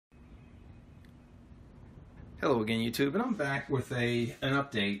Hello again, YouTube, and I'm back with an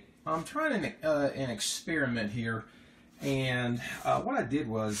update. I'm trying an experiment here, and what I did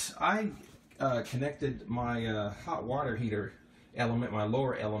was I connected my hot water heater element, my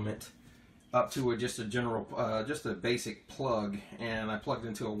lower element, up to just a general, just a basic plug, and I plugged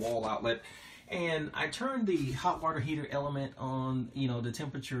into a wall outlet, and I turned the hot water heater element on, the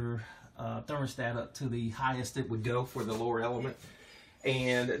temperature thermostat up to the highest it would go for the lower element,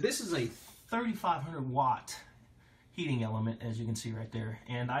 and this is a 3,500 watt heating element, as you can see right there,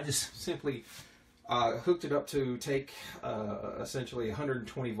 and I just simply hooked it up to take essentially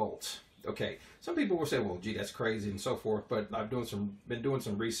 120 volts. Okay, some people will say, well, gee, that's crazy and so forth, but I've been doing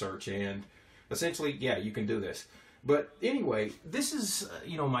some research, and essentially, yeah, you can do this. But anyway, this is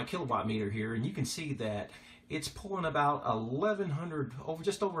my kilowatt meter here, and you can see that it's pulling about 1,100,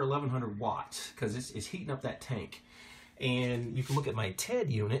 just over 1,100 watts, because it's heating up that tank. And you can look at my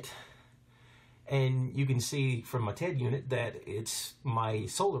TED unit, and you can see from my TED unit that it's my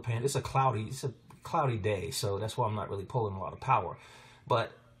solar panel. It's a cloudy day, so that's why I'm not really pulling a lot of power.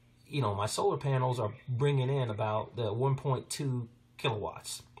 But my solar panels are bringing in about the 1.2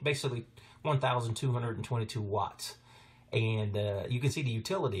 kilowatts, basically 1,222 watts. And you can see the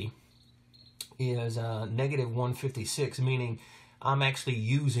utility is negative 156, meaning I'm actually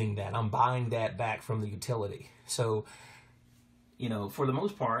using that. I'm buying that back from the utility. So for the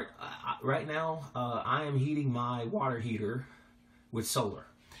most part, right now, I am heating my water heater with solar.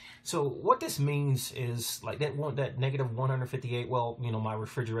 So what this means is, like, that negative 158, well, my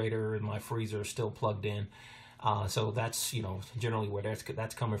refrigerator and my freezer are still plugged in. So that's, generally where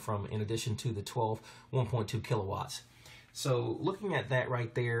that's coming from, in addition to the 1.2 kilowatts. So looking at that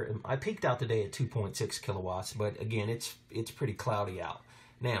right there, I peaked out today at 2.6 kilowatts, but again, it's pretty cloudy out.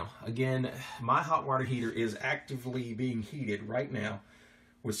 Now, again, my hot water heater is actively being heated right now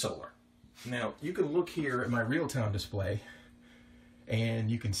with solar. Now, you can look here at my real-time display,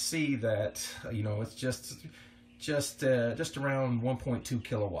 and you can see that, it's just around 1.2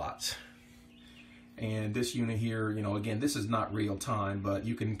 kilowatts. And this unit here, again, this is not real time, but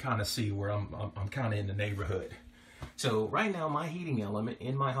you can kind of see where I'm kind of in the neighborhood. So right now, my heating element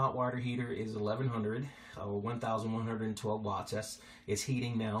in my hot water heater is 1,112 watts. It's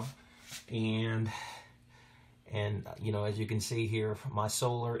heating now, and as you can see here, my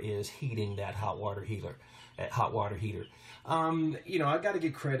solar is heating that hot water heater. I got to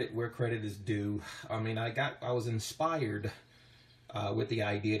give credit where credit is due. I mean, I was inspired with the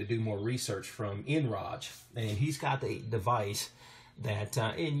idea to do more research from Enraj, and he's got the device that,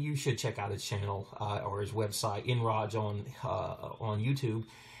 and you should check out his channel or his website, Enraj on YouTube,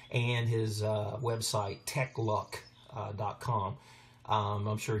 and his website, techluck.com.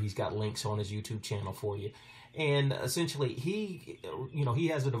 I'm sure he's got links on his YouTube channel for you. And essentially, he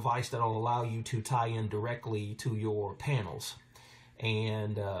has a device that will allow you to tie in directly to your panels.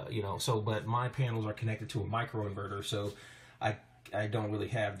 And, but my panels are connected to a microinverter, so I don't really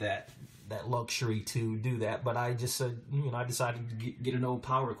have that luxury to do that. But I just said, I decided to get an old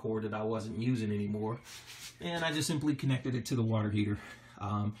power cord that I wasn't using anymore, and I just simply connected it to the water heater.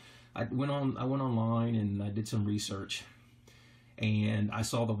 I went online and I did some research, and I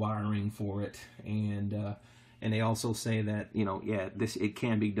saw the wiring for it, and they also say that it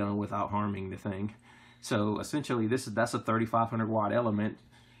can be done without harming the thing. So essentially, that's a 3,500 watt element,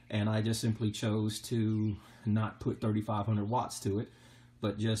 and I just simply chose to not put 3,500 watts to it,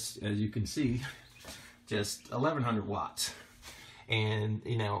 but just, as you can see, just 1,100 watts. And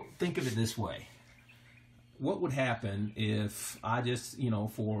think of it this way: what would happen if I just,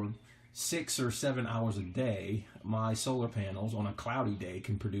 for 6 or 7 hours a day, my solar panels on a cloudy day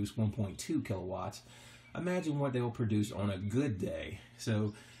can produce 1.2 kilowatts. Imagine what they will produce on a good day.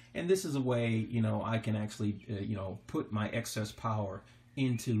 So, and this is a way, I can actually, put my excess power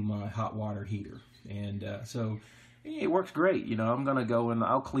into my hot water heater. And so it works great. I'm going to go and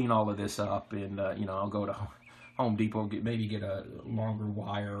I'll clean all of this up, and, I'll go to Home Depot, maybe get a longer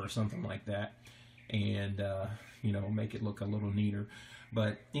wire or something like that, and, make it look a little neater.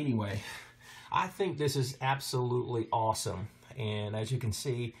 But anyway, I think this is absolutely awesome. And as you can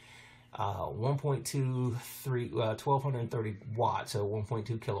see, 1.23, 1,230 watts, so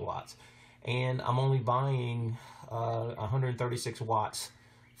 1.2 kilowatts. And I'm only buying 136 watts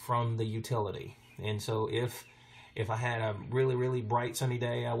from the utility. And so if I had a really, really bright sunny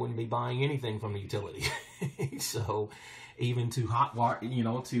day, I wouldn't be buying anything from the utility. So even to hot water,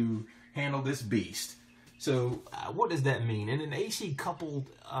 to handle this beast. So what does that mean? In an AC coupled,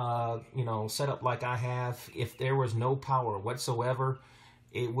 setup like I have, if there was no power whatsoever,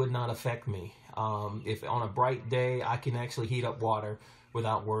 it would not affect me. If on a bright day, I can actually heat up water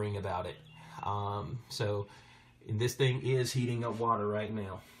without worrying about it. So And this thing is heating up water right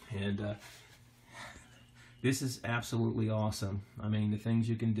now. And this is absolutely awesome. I mean, the things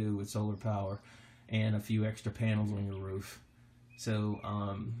you can do with solar power and a few extra panels on your roof. So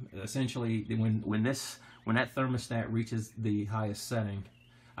essentially, when that thermostat reaches the highest setting,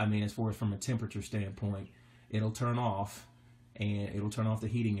 I mean, as far as from a temperature standpoint, it'll turn off, and it'll turn off the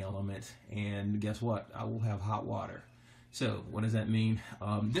heating element, and guess what? I will have hot water. So what does that mean?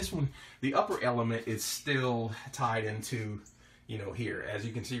 This one, the upper element is still tied into, you know, here. As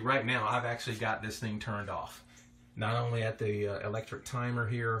you can see right now, I've actually got this thing turned off. Not only at the electric timer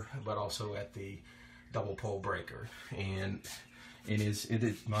here, but also at the double pole breaker. And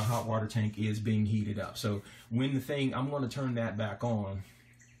my hot water tank is being heated up. So when the thing, I'm going to turn that back on,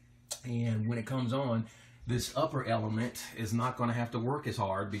 and when it comes on, this upper element is not going to have to work as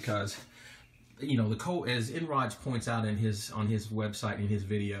hard because, you know, the cold, as Enraj points out on his website in his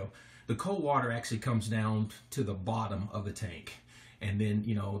video, the cold water actually comes down to the bottom of the tank, and then,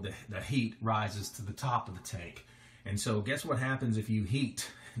 you know, the heat rises to the top of the tank. And so guess what happens if you heat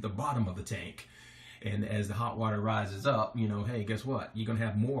the bottom of the tank? And as the hot water rises up, you know, hey, guess what? You're going to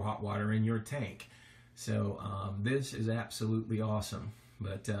have more hot water in your tank. So this is absolutely awesome.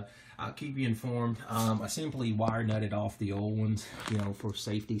 But I'll keep you informed. I simply wire nutted off the old ones, you know, for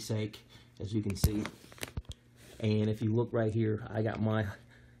safety's sake, as you can see. And if you look right here, I got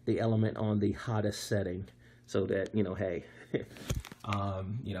the element on the hottest setting, so that, you know, hey,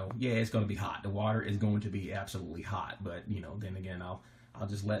 you know, yeah, it's going to be hot. The water is going to be absolutely hot. But, you know, then again, I'll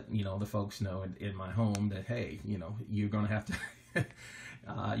just let, you know, the folks know in my home that, hey, you know, you're going to have to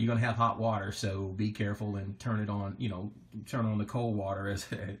you're going to have hot water, so be careful and turn it on, you know, turn on the cold water as,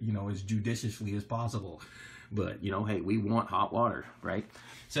 you know, as judiciously as possible. But, you know, hey, we want hot water, right?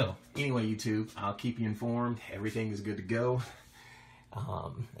 So anyway, YouTube, I'll keep you informed. Everything is good to go.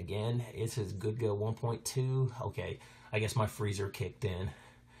 Again, it says good go 1.2. Okay, I guess my freezer kicked in,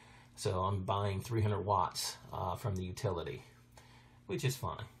 so I'm buying 300 watts from the utility, which is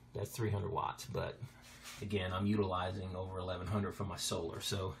fine. That's 300 watts, but again, I'm utilizing over 1100 for my solar.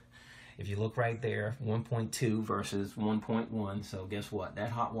 So if you look right there, 1.2 versus 1.1. So guess what? That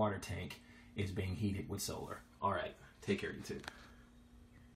hot water tank is being heated with solar. All right, take care, YouTube.